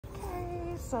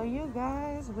So you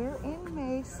guys, we're in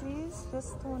Macy's,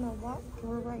 just doing a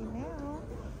walkthrough right now.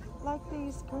 Like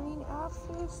these green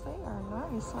outfits, they are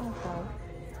nice, aren't they?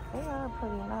 They are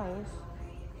pretty nice.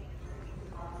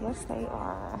 Yes, they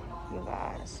are, you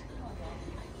guys.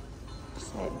 It's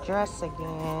that dress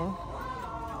again.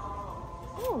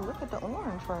 Oh, look at the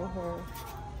orange right here.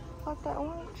 Like that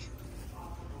orange?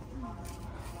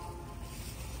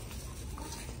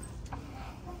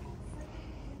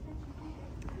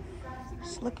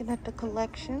 Just looking at the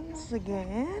collections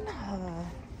again.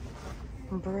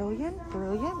 Brilliant,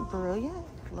 brilliant, brilliant.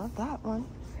 Love that one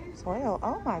as well.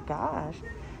 Oh my gosh.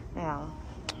 Now,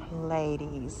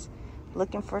 ladies,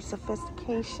 looking for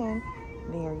sophistication?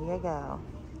 There you go.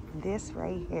 This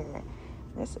right here.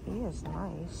 This is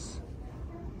nice.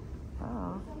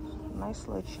 Oh, nice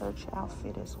little church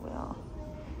outfit as well.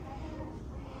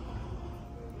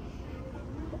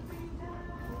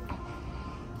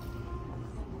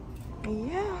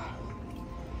 Yeah,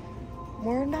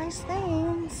 more nice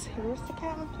things. Here's the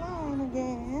Calvin Klein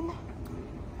again.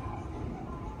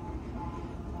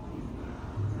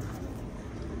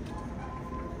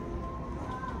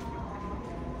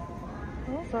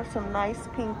 Those are some nice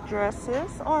pink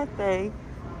dresses, aren't they?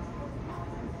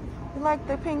 You like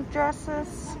the pink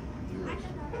dresses?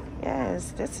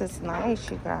 Yes, this is nice,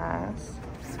 you guys.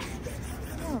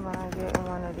 I don't mind getting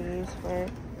one of these, but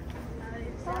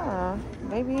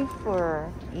maybe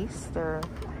for Easter.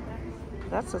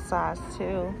 That's a size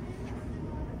 2.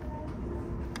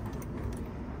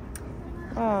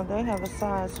 Oh, they have a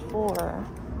size 4.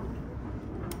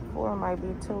 4 might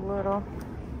be too little.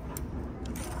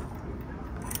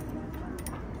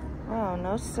 Oh,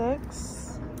 no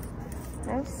 6.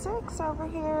 No 6 over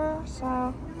here,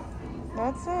 so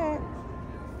that's it.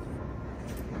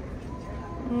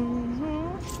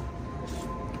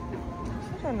 This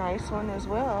is a nice one as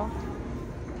well.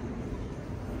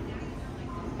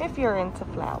 If you're into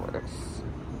flowers,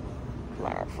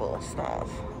 flowerful stuff.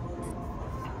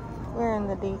 We're in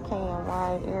the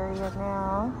DKNY area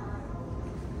now.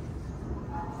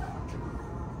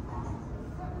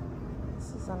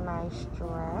 This is a nice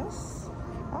dress.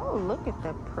 Oh, look at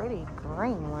the pretty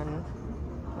green one.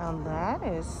 Now that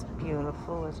is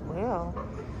beautiful as well.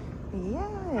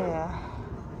 Yeah.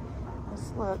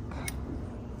 Let's look.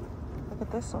 Look at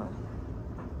this one.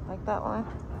 Like that one.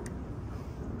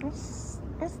 It's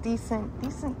decent.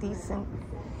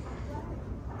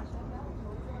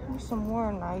 There's some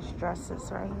more nice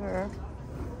dresses right here.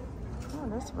 Oh,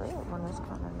 this red one is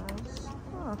kind of nice.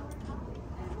 Huh.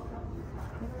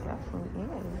 It definitely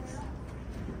is.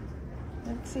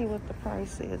 Let's see what the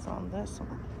price is on this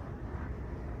one.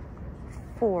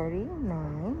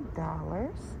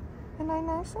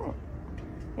 $49.99.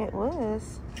 It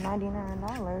was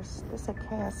 $99. This is a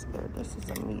Casper. This is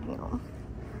a medium.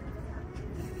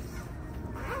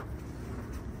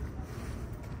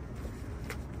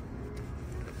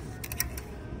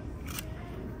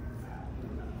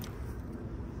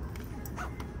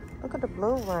 Look at the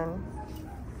blue one.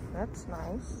 That's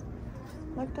nice.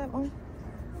 Like that one.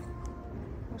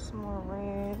 There's some more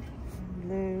red,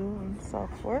 blue, and so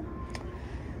forth.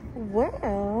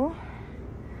 Well,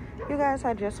 you guys,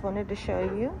 I just wanted to show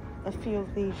you a few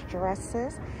of these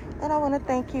dresses. And I want to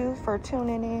thank you for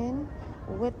tuning in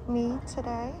with me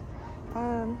today.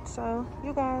 So,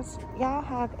 you guys, y'all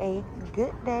have a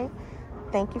good day.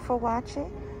 Thank you for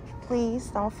watching. Please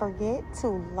don't forget to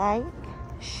like,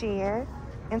 share,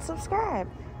 and subscribe.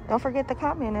 Don't forget to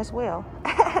comment as well.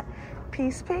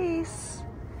 Peace, peace.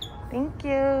 Thank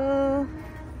you.